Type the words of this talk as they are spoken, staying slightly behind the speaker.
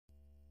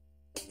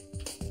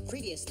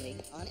Previously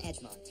on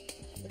Edgemont.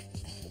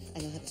 I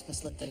know how this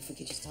must look, but if we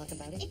could just talk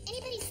about it. If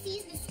anybody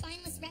sees the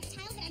spineless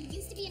reptile that I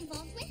used to be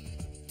involved with,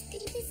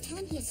 could you please tell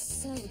him he is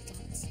so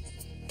dumb?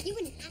 You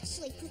wouldn't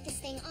actually put this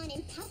thing on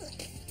in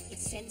public.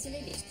 It's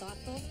sensitive, it's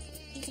thoughtful,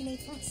 it's an A+.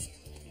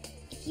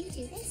 If you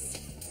do this,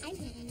 I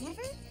will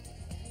never,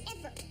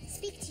 ever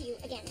speak to you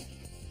again.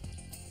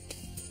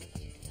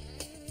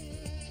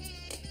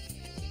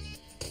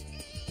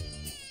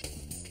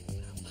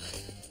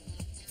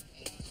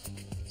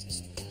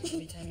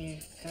 Every time your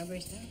car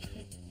breaks down?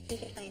 You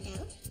could find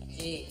out.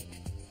 Gee,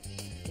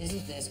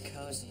 isn't this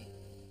cozy?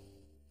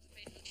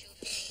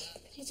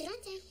 Here's your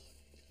latte.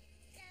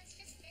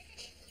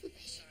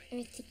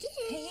 Earth to get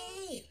it.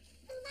 Hey!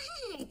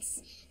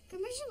 Relax.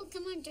 Commercial will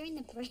come on during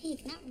the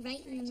break, not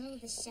right in the middle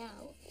of the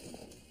show.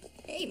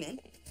 Hey, man.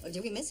 Oh,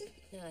 did we miss it?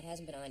 No, it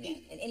hasn't been on yet.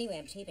 And anyway,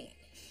 I'm taping it.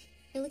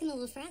 You're looking a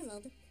little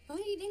frazzled. How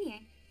long have you been here?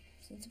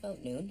 Since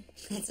about noon.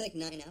 That's like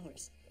 9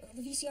 hours. Well,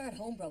 the VCR at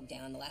home broke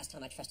down the last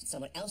time I trusted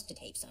someone else to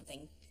tape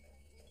something.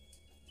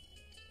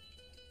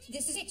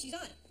 This is it, she's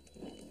on.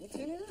 We'll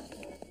turn it on.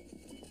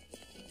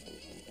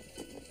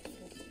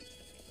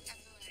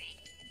 Alluring,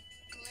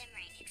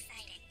 glimmering,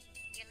 exciting.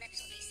 Your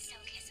lips will be so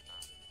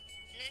kissable.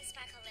 Moon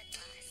Sparkle Lip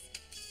Gloss.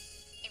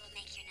 It will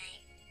make your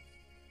night.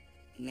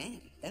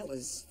 Man, that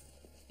was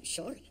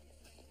short.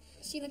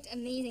 She looked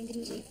amazing,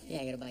 didn't she?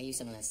 Yeah, I gotta buy you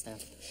some of that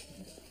stuff.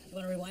 You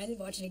wanna rewind it,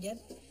 watch it again?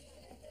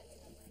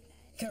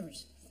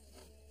 Covers.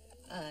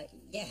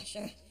 Yeah,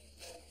 sure.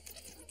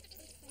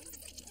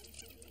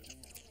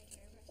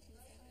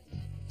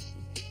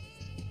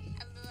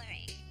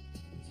 Alluring,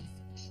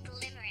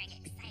 glimmering,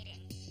 exciting.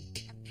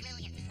 A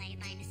brilliant play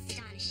by an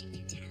astonishing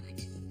new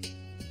talent.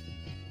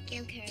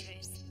 Gil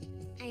Curvers.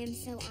 I am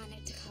so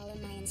honored to call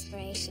him my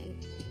inspiration.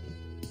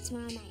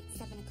 Tomorrow night,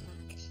 7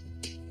 o'clock.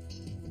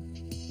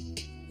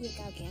 You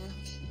go, Gil.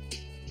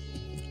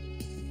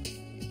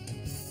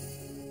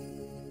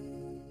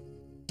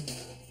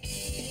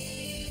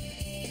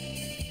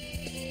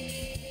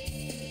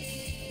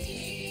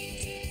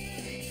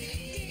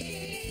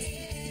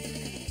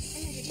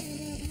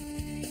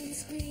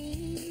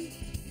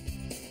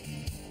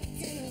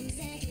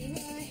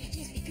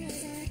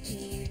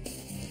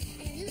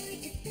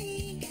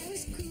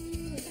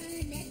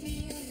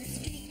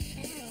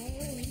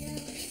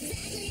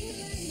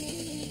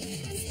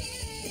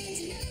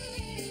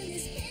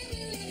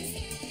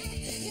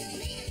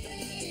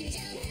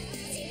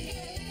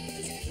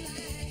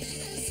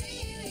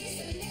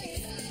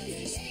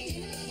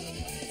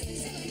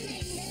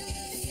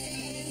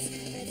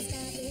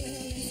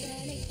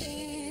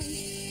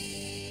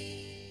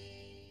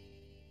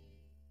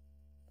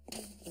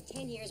 In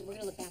 10 years, we're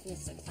gonna look back on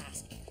this as a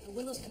classic.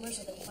 One of those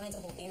commercials that defines a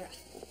whole era.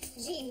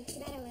 Gee, too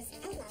bad I was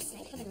out last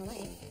night having a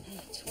life.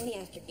 20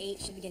 after 8,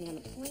 should be getting on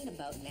the plane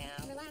about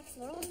now. Relax,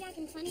 we're all back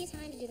in plenty of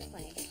time to do the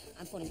play.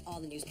 I'm phoning all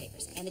the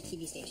newspapers and the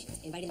TV stations,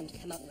 inviting them to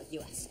come out with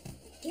us.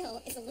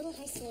 Gil, it's a little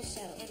high school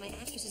show. And my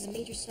actress is a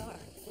major star.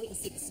 Wait and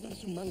see, this is gonna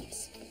be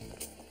humongous.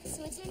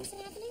 So what time is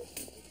it happening?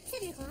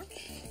 7 o'clock.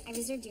 I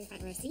reserved your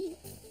front row seat.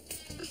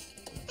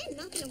 I'm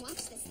not gonna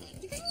watch this thing.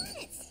 You're gonna love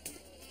it.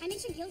 I made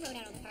sure Gil wrote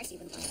out all the parts you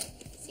would love.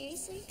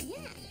 Seriously?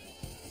 Yeah.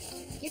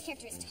 Your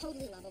character is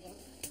totally lovable.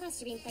 Plus,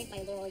 you're being played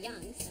by Laurel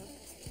Young, so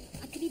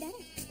what could be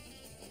better?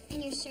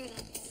 And you're sure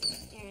about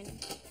this, Aaron?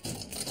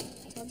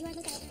 I told you I'd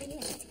look out for you,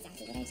 and that's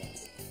exactly what I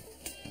did.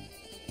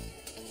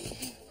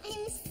 I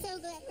am so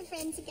glad we're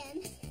friends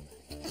again.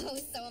 Oh,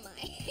 so am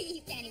I.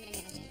 You can't even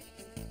imagine.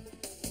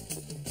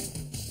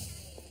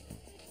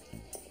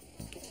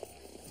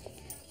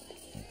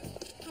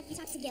 Have you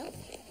talked to Gil?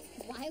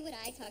 Why would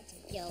I talk to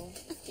Gil?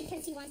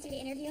 Because he wants you to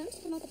interview him to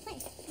promote the play.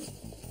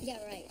 Yeah,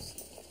 right.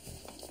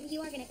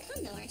 You are gonna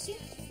come, though, aren't you?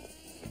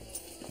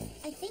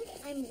 I think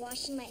I'm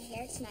washing my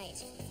hair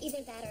tonight.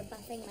 Either that or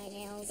buffing my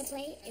nails. The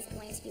play is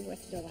going to be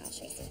worth your while,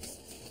 Tracy.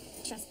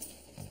 Trust me.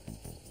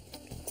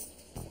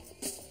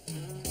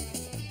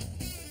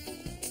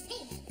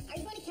 Hey, are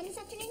you going to Ken this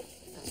afternoon?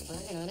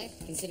 Fine on it,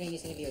 considering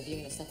he's gonna be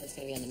reviewing the stuff that's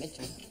gonna be on the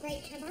midterm.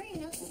 Great. Can I borrow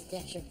your notes?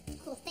 Yeah, sure.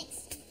 Cool,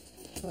 thanks.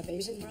 What,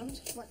 babysitting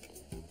problems? Work.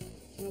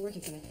 I'm not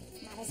working tonight.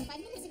 Not as of 5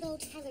 minutes ago,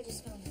 Tyler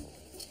just phoned me.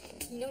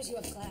 He knows you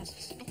have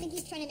classes. I think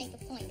he's trying to make a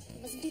point. He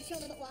wasn't too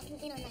thrilled about walking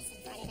in on us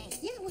on Friday night.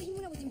 Yeah, well, he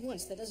went out with you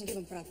once. That doesn't give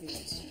him property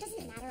rights. It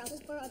doesn't matter. I'll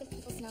just borrow other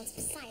people's notes.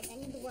 Besides, I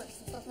need the work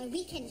since both my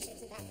weekend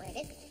shifts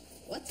evaporated.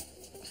 What?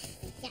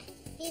 Yeah,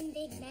 him,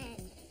 big man.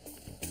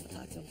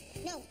 Talk to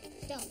him. No,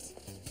 don't.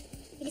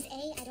 Because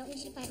A, I don't need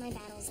you to fight my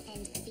battles,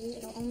 and B,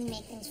 it'll only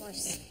make things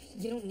worse.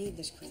 You don't need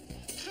this crap.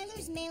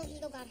 Tyler's male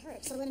ego got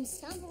hurt, so let him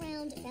stomp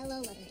around, bellow,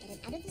 let him get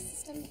it out of the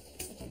system.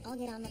 We can all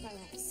get on with our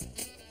lives.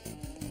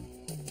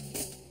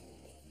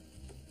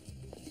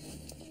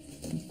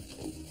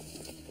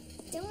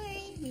 Don't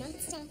worry, I'm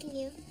not stalking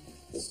you.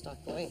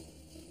 Stock boy.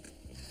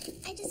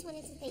 I just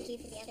wanted to thank you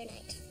for the other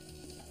night.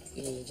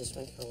 You just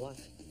went for a walk.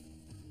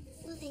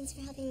 Well, thanks for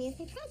helping me with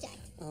my project.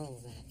 Oh,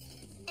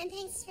 that. And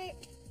thanks for,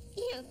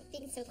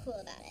 being so cool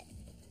about it.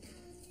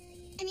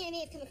 I mean, I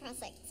may have come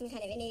across like some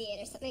kind of an idiot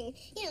or something.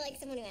 Like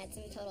someone who had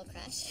some total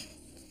crush.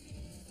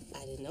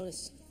 I didn't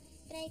notice.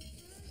 But I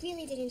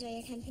really did enjoy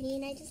your company,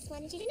 and I just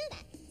wanted you to know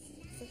that.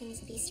 So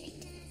things would be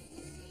straight.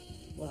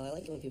 Well, I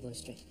like it when people are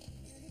straight.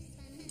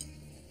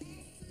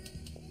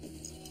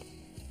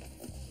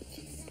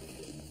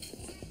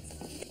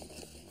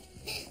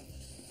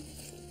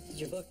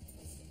 Your book.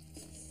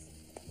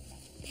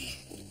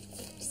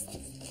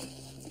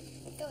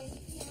 Going.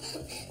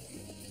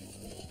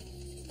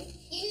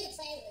 You knew the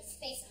play was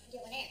based on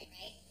Gil and Aaron,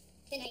 right?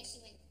 The night she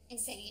went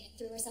insane and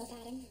threw herself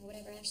at him, or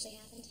whatever actually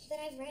happened. But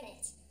I've read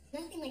it.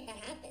 Nothing like that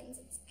happens.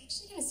 It's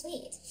actually kind of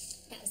sweet.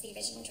 That was the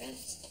original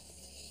draft.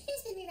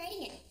 I've been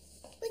rewriting it,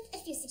 with a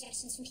few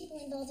suggestions from people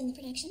involved in the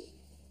production.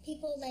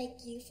 People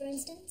like you, for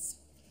instance.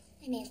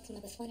 I may have come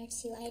up with one or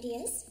two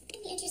ideas,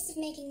 in the interest of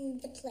making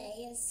the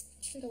play as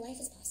true to life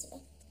as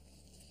possible.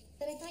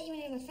 But I thought you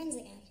and I were friends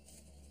again.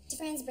 Do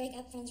friends break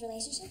up friends'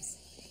 relationships?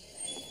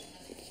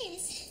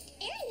 Yes.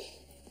 Aaron,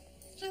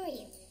 how are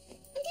you?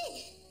 I'm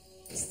good.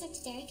 Just talked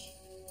to Derek.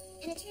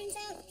 And it turns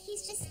out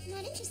he's just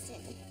not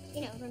interested.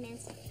 You know,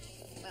 romantically.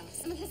 Well,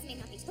 some of us may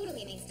not be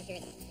totally amazed to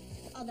hear that.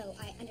 Although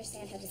I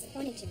understand how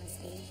disappointed you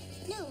must be.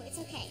 No, it's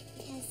okay,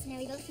 because now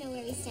we both know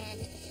where we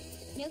stand.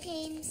 No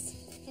games,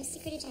 no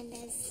secret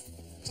agendas,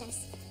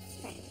 just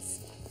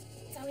friends.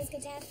 It's always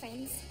good to have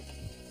friends,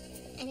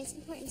 and it's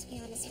important to be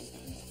honest with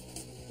them.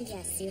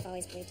 Yes, you've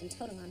always believed in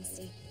total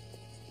honesty.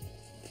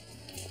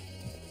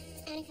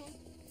 Annika,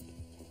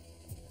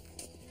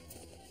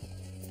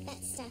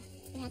 that stuff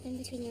that happened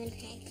between you and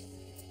Craig.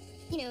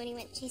 You know, when he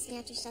went chasing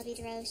after Shelby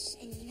DeRoche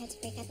and you had to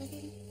break up with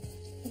him?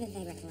 With a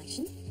vague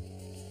recollection.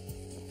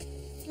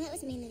 Well, that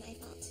was mainly my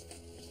fault.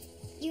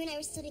 You and I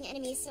were still being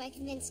enemies, so I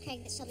convinced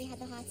Craig that Shelby had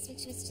the hots,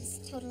 which was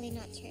just totally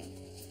not true.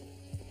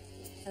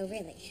 Oh,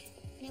 really?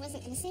 And I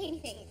wasn't going to say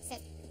anything,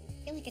 except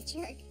feel like a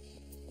jerk.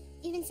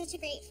 You've been such a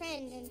great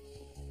friend, and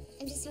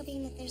I'm just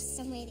hoping that there's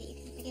some way that you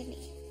can forgive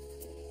me.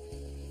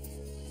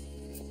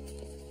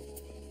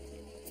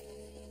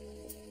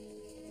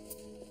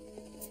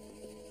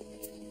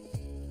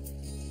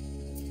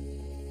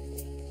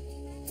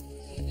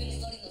 You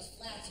finish loading those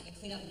flats, you can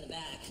clean up in the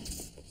back.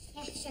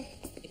 Yeah, sure.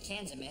 The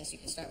can's a mess, you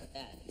can start with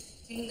that.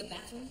 Cleaning the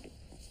bathroom?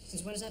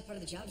 Since when is that part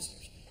of the job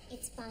description?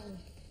 It's fine.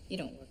 You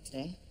don't work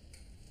today.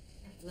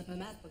 I left my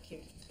math book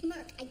here.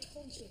 Mark, I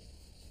told you.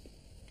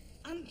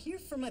 I'm here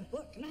for my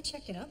book. I'm not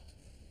checking up.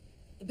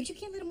 But you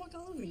can't let him walk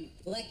all over you.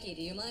 Lecky,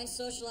 do you mind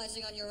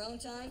socializing on your own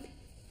time?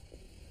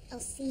 I'll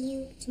see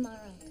you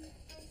tomorrow.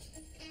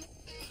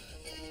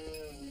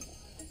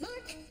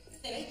 Mark!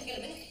 Hey, you got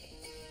a minute?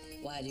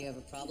 Why, do you have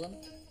a problem?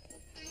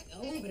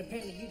 No, but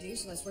apparently you do,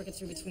 so let's work it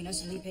through between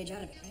us and leave Paige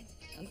out of it, right?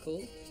 I'm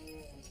cool.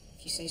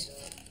 If you say so.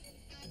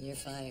 You're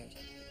fired.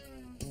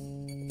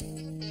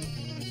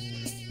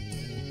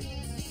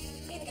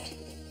 Hey, the guy.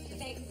 The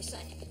Vancouver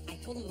Sun. I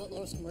told them about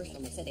Laurel's commercial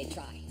and they said they'd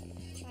try.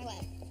 Try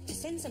what? To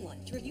send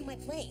someone to review my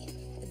play.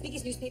 The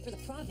biggest newspaper in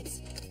the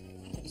province.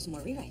 I gotta do some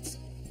more rewrites.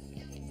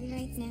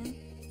 Rewrites now?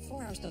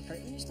 4 hours till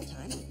curtain, there's still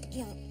time.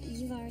 Gil,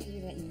 you've already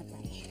rewritten the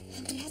play.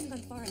 But it hasn't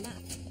gone far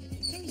enough.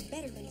 Gary's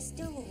better, but he's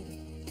still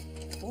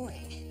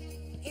boring.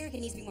 Erica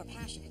needs to be more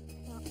passionate.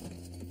 Well,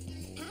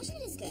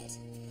 passionate is good.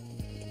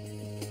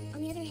 On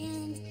the other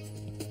hand,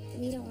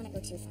 we don't want to go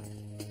too far.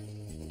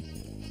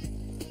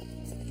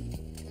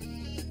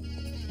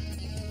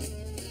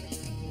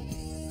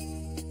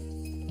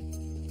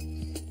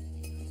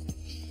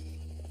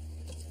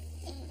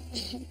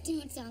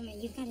 Don't tell me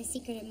you've got a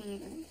secret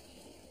admirer.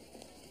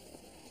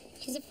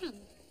 She's a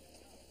problem.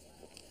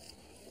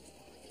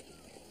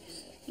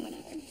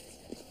 Whatever.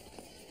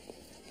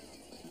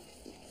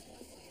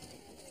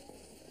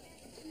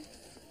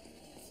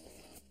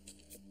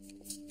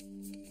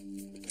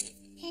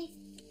 Hey.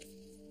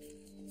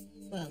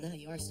 Well, now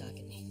you are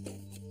stalking me.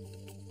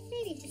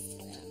 Maybe just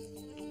a little.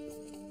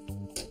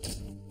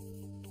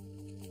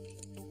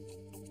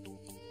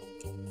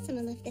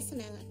 Someone left this in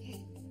my locker,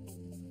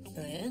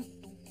 Oh, yeah?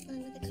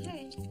 along with a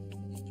card.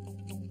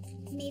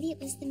 Maybe it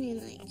was the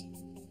moonlight,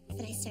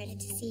 but I started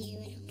to see you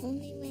in a whole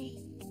new way.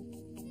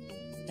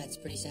 That's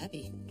pretty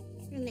sappy.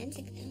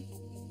 Romantic, though.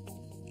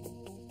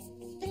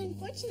 But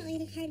unfortunately,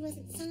 the card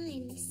wasn't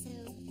signed, so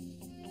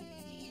I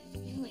have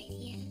no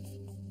idea.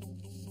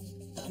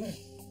 Bummer.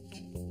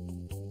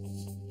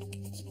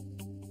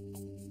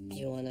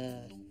 You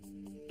wanna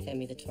hand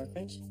me the torque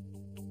wrench?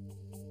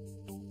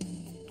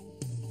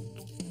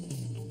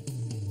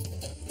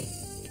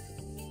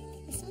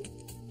 This one?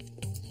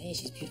 Hey,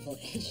 she's beautiful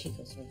and she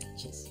goes for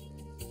wrenches.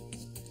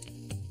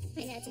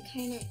 My dad's a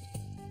car nut.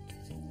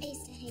 I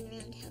used to hang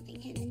around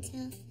helping him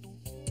until,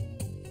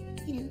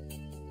 you know,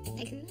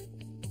 I grew up.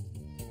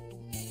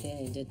 Yeah,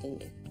 you did,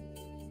 didn't you?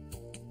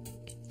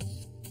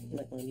 You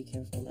might want to be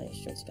careful. My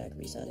shirt's got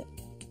grease on it.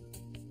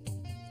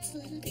 It's a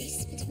little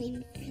grease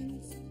between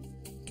friends.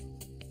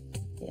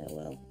 Yeah,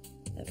 well,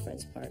 that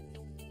friend's part.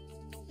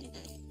 What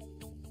about it?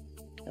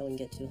 I wouldn't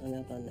get too hung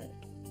up on that.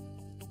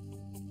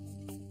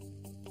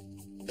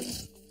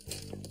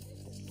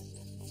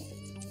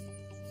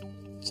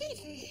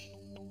 Jennifer!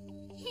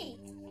 Hey,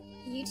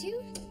 you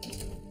two?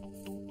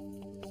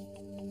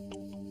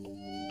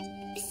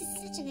 This is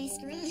such a nice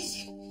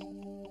garage.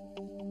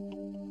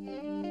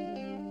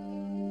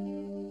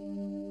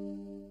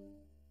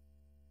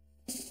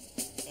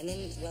 And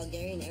then while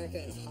Gary and Erica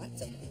are in a hot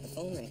tub, the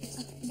phone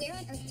rings. Where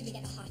on earth do we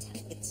get a hot tub?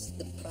 It's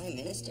the Prime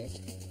Minister.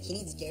 He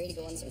needs Gary to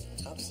go on some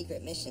top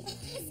secret mission.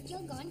 Has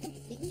Gil gone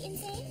completely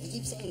insane? He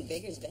keeps saying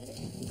bigger's better.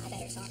 I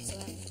better talk to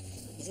him.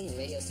 He's in the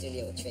radio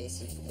studio with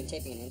Tracy. We're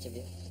taping an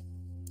interview.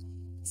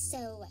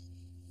 So,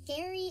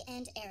 Gary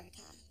and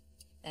Erica,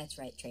 That's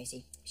right,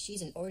 Tracy.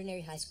 She's an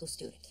ordinary high school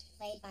student.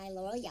 played by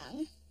Laurel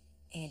Young.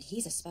 And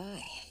he's a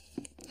spy.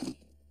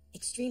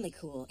 Extremely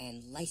cool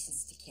and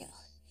licensed to kill.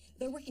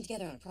 They're working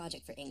together on a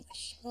project for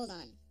English. Hold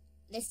on.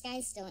 This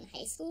guy's still in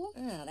high school?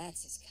 Oh,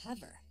 that's his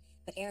cover.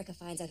 But Erica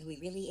finds out who he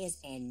really is,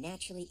 and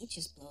naturally, it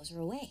just blows her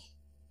away.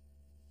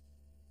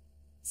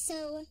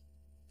 So,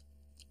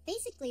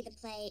 basically the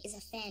play is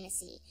a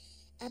fantasy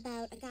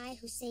about a guy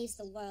who saves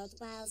the world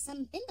while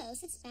some bimbo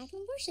sits back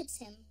and worships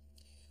him.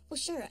 Well,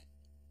 sure.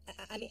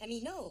 I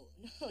mean, no,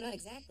 not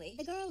exactly.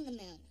 The Girl in the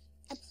Moon.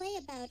 A play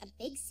about a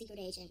big secret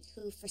agent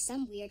who, for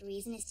some weird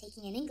reason, is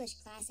taking an English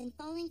class and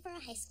falling for a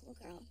high school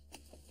girl.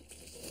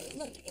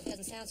 Look, it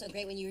doesn't sound so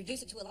great when you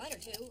reduce it to a line or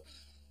two.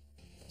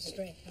 This is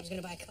great. I was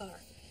gonna buy a car.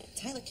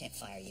 Tyler can't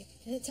fire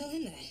you. Tell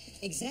him that.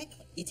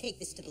 Exactly. You take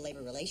this to the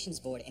Labor Relations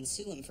Board and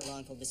sue him for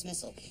wrongful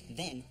dismissal.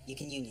 Then you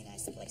can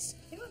unionize the place.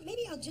 You know what?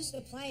 Maybe I'll just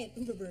apply at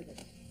Uber Burger.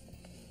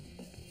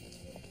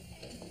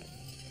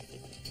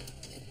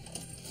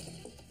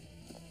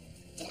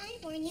 Did I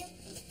warn you?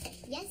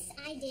 Yes,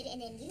 I did,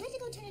 and then you had to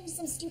go turn into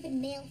some stupid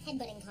male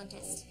headbutting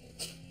contest.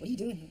 What are you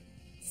doing here?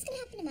 Is this gonna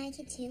happen to my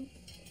kid too?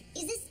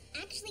 Is this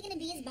actually gonna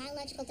be his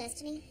biological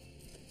destiny?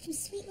 From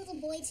sweet little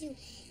boy to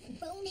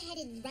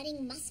boneheaded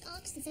running musk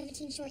ox in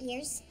 17 short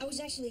years? I was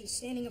actually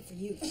standing up for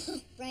you.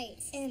 Right.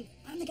 And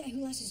I'm the guy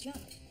who lost his job.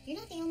 You're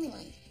not the only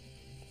one.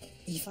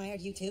 He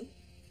fired you too?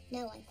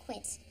 No, I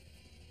quit.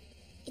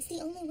 It's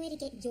the only way to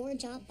get your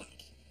job back.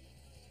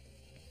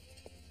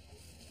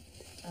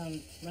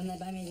 Run that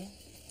by me again?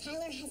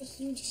 Tyler has a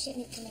huge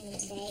shipment coming in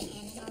today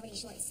and is already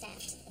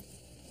short-staffed.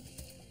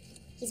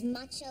 He's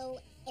macho,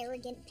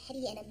 arrogant,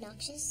 petty, and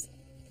obnoxious,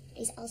 but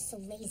he's also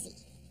lazy.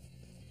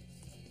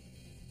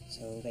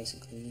 So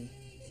basically,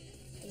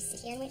 I sit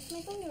here and wait for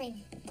my phone to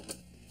ring.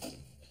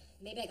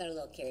 Maybe I got a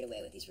little carried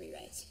away with these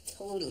rewrites.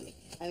 totally.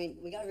 I mean,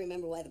 we gotta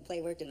remember why the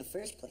play worked in the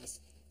first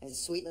place. It's a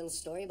sweet little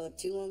story about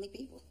two lonely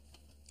people.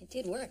 It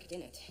did work,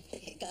 didn't it?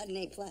 It got an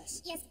A+.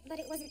 Yes, but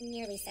it wasn't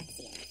nearly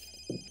sexy enough.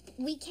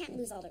 We can't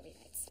lose all the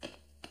rewrites.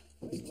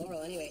 Where's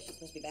Laurel anyway? She's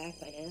supposed to be back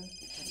by now.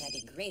 That'd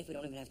be great if we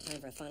don't even have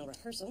time for a final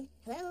rehearsal.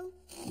 Hello?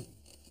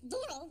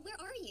 Laurel, where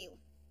are you?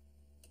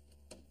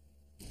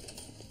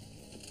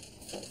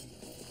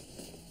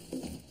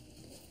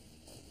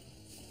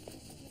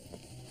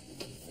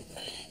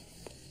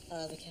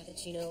 The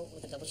cappuccino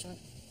with a double shot?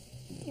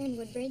 You're in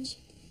Woodbridge.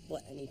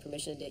 What, I need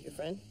permission to date your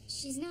friend?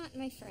 She's not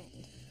my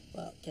friend.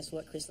 Well, guess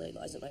what? Chris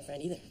Laidlaw isn't my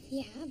friend either.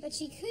 Yeah, but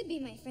she could be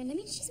my friend. I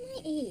mean, she's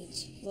my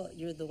age. Well,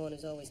 you're the one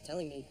who's always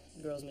telling me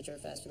girls mature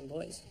faster than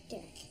boys.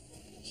 Derek,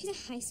 she's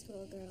a high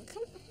school girl.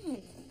 Come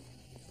on.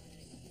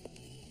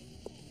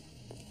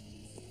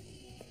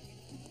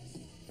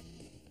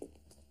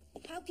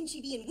 How can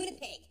she be in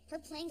Winnipeg? Her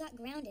plane got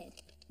grounded.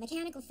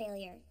 Mechanical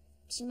failure.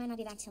 She might not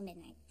be back till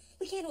midnight.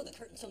 We can't hold the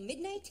curtain till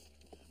midnight.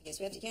 I guess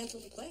we have to cancel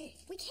the play.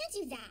 We can't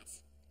do that.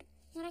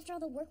 Not after all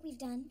the work we've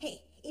done.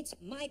 Hey, it's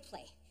my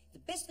play. The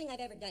best thing I've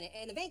ever done.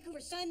 And the Vancouver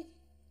Sun,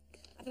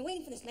 I've been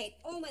waiting for this night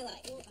all my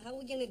life. Well, how are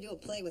we gonna do a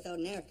play without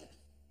an Erica?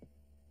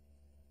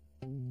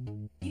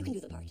 You can do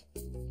the part.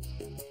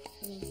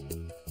 Me.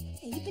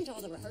 Hey, you've been to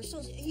all the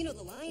rehearsals. You know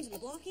the lines and the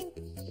blocking.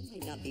 It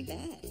might not be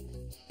bad.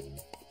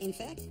 In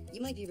fact,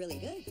 you might be really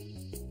good.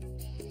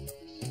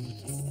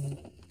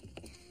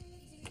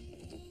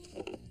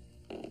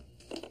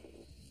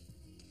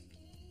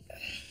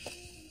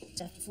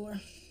 It's after 4.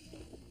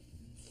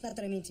 Not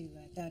that I mean to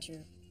doubt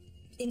your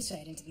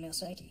insight into the male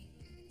psyche.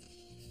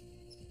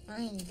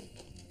 Fine.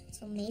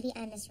 So maybe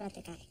I misread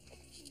the guy.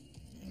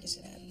 I guess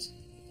it happens.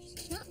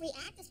 Not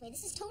react this way.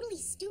 This is totally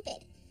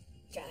stupid.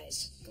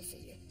 Guys, go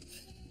figure.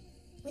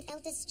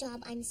 Without this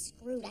job, I'm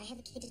screwed. I have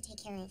a kid to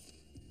take care of.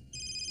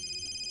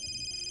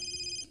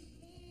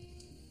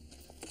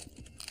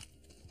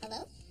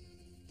 Hello?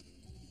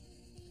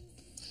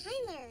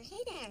 Tyler,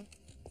 hey there.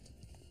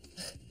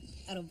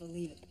 I don't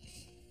believe it.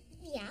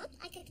 Yeah,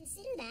 I could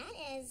consider that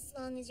as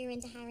long as you're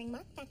into hiring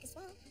Mark back as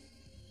well.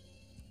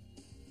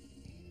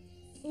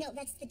 No,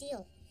 that's the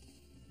deal.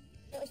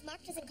 No, if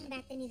Mark doesn't come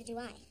back, then neither do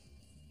I.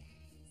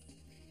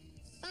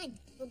 Fine,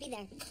 we'll be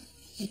there.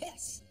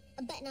 Yes.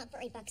 But not for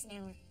 $8 an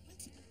hour.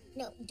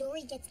 No,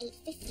 Dory gets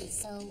 $8.50,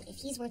 so if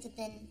he's worth it,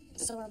 then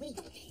so are we.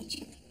 Okay,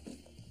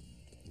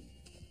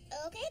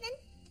 then.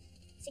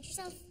 Suit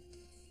yourself.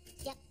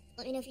 Yep,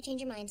 let me know if you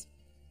change your mind.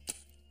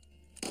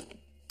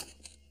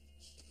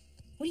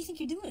 What do you think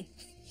you're doing?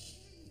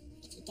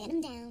 If you get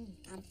him down,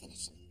 you gotta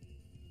finish him.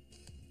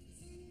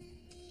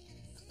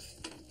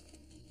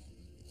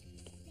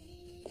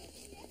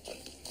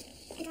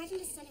 The guy from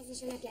the Sun hasn't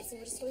shown up yet, so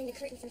we're just holding the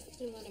curtain for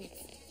 15 more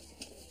minutes.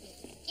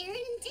 Aaron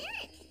and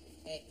Derek!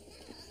 Hey.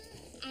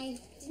 I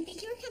didn't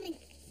think you were coming.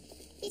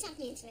 You talked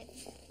me into it.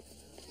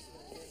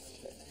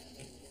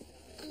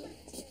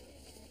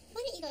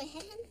 you go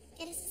ahead, hon?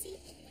 Get us a seat.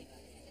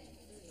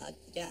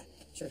 Yeah,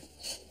 sure.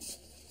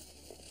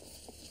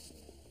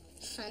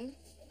 Hun?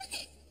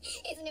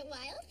 Isn't it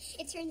wild?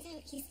 It turns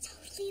out he's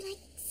totally, like,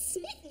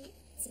 smitten.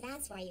 So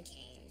that's why you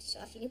came, to show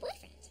off your new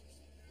boyfriend.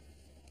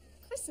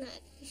 Of course not.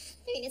 I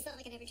mean, it's not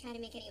like I'd ever try to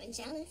make anyone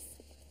jealous.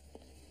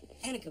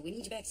 Annika, we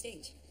need you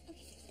backstage.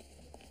 Okay.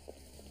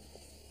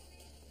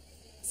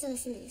 So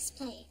listen to this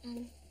play.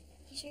 You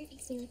sure it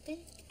makes me look good?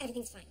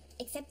 Everything's fine.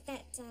 Except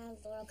that,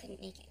 Laurel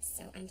couldn't make it,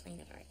 so I'm playing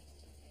the part.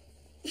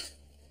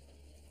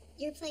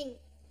 You're playing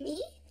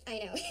me? I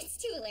know, it's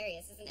too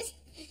hilarious, isn't it?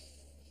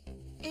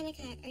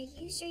 Annika, are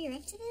you sure you're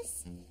up to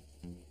this?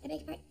 I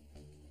beg your pardon?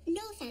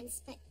 No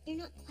offense, but you're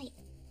not quite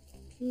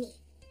me.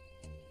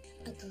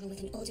 A girl with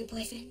an older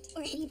boyfriend,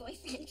 or any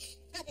boyfriend.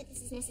 Not that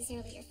this is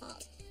necessarily your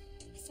fault.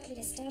 I thought we'd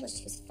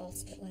established whose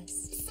fault it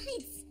was.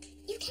 Besides,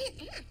 you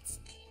can't act.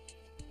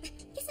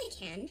 Yes, I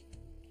can.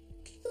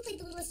 Who played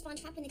the littlest Von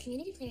Trapp in the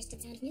community players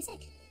did Sound of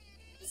Music?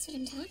 That's what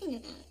I'm talking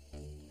about.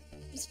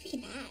 It was pretty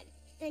bad.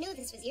 I know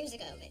this was years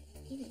ago, but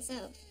even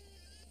so.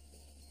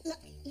 Look,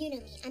 you know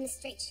me. I'm a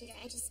straight shooter.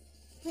 I just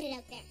put it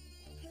out there.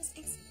 I was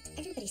excellent.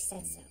 Everybody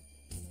said so.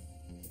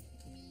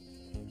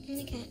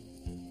 Annika,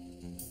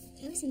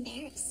 I was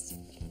embarrassed.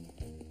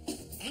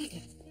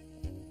 Annika!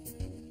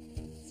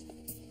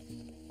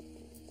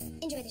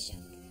 Enjoy the show.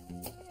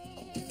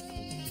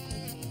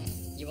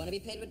 You want to be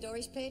paid what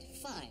Dory's paid?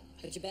 Fine,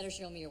 but you better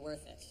show me you're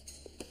worth it.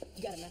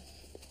 You got it, man.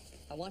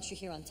 I want you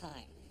here on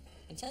time.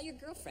 And tell your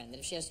girlfriend that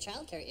if she has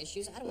childcare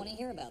issues, I don't want to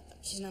hear about them.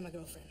 She's not my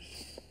girlfriend.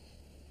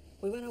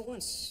 We went out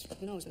once.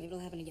 Who knows? Maybe it'll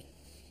happen again.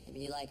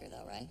 Maybe you like her,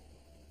 though, right?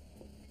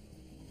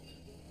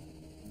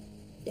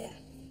 Yeah,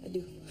 I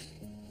do.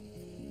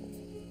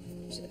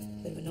 She's a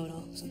bit of a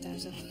know-it-all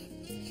sometimes, though.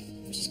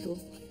 Which is cool.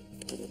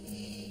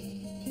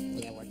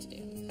 We got work to do.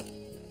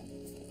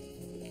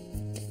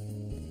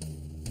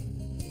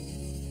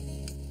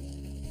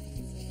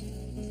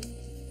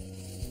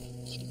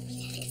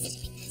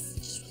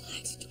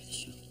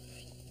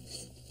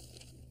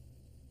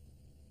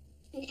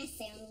 An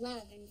essay on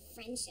love and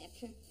friendship.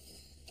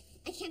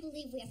 I can't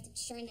believe we have to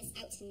churn this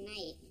out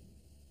tonight.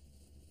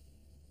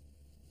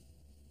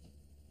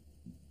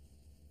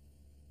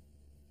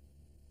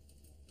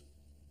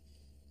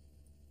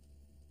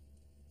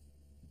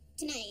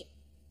 Tonight.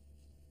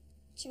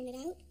 Churn it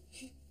out?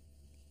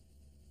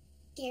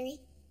 Gary?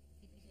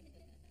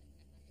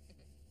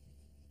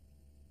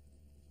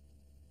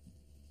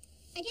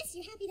 I guess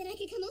you're happy that I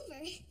could come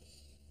over.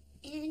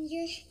 And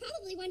you're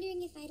probably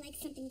wondering if I'd like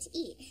something to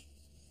eat.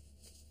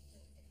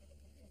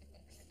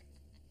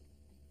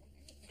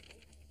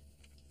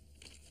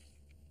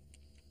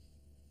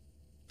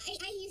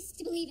 I used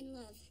to believe in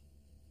love.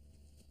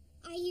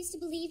 I used to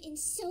believe in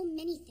so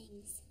many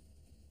things.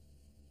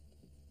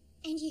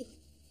 And you,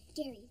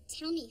 Gary,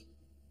 tell me,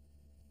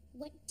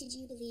 what did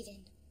you believe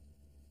in?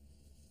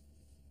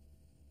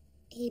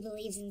 He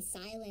believes in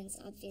silence,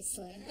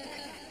 obviously.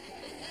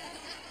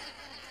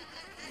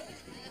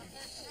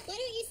 Why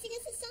don't you sing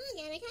us a song,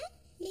 Annika?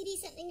 Maybe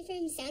something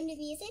from Sound of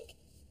Music?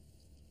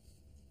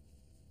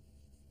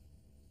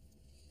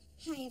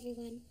 Hi,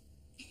 everyone.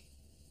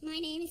 My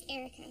name is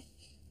Erica.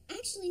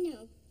 Actually,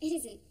 no, it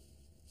isn't.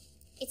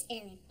 It's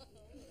Aaron.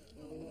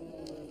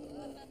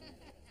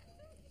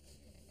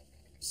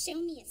 Show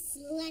me a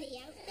slutty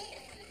outfit.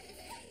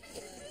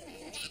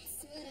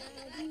 That's what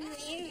I'll be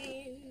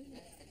wearing.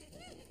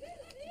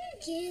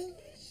 Gil,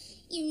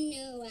 you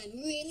know I'm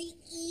really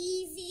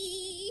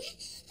easy.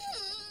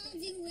 I'll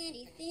do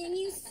anything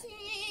you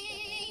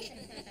say.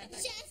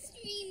 Just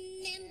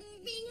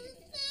remembering I'll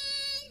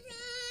fly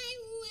right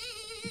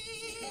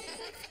away.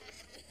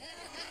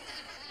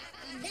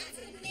 That's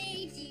what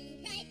made you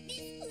write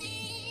this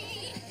play.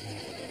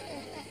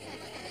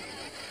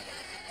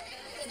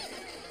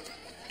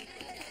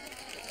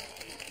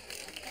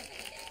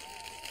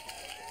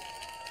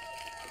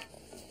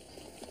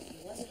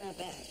 It wasn't that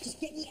bad. Just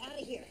get me out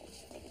of here.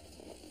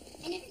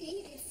 I never knew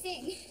you could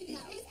sing.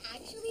 That was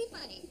actually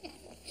funny.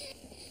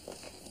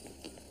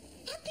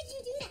 How could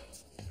you do that?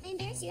 I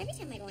embarrass you every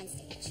time I go on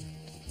stage.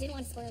 Didn't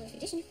want to spoil the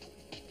tradition.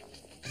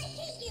 I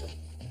hate you.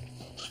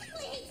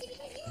 Everyone hates you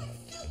because you are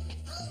so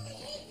totally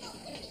hateful.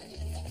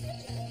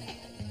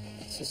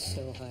 This is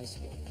so high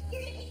school.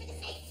 You're gonna be